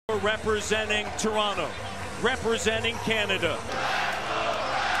Representing Toronto, representing Canada. 24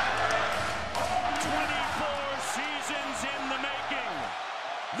 seasons in the making.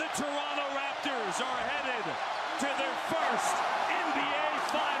 The Toronto Raptors are headed to their first NBA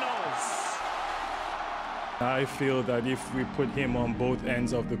Finals. I feel that if we put him on both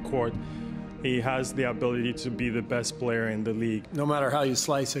ends of the court, he has the ability to be the best player in the league. No matter how you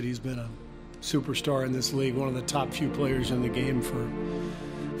slice it, he's been a superstar in this league, one of the top few players in the game for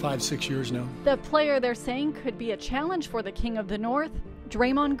 5-6 years now. The player they're saying could be a challenge for the King of the North,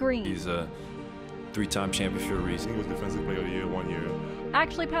 Draymond Green. He's a 3-time champion for a reason. He was Defensive Player of the Year 1 year.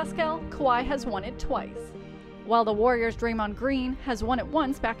 Actually, Pascal, Kawhi has won it twice, while the Warriors' Draymond Green has won it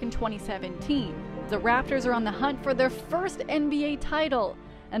once back in 2017. The Raptors are on the hunt for their first NBA title,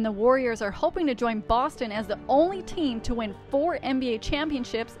 and the Warriors are hoping to join Boston as the only team to win 4 NBA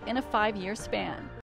championships in a 5-year span.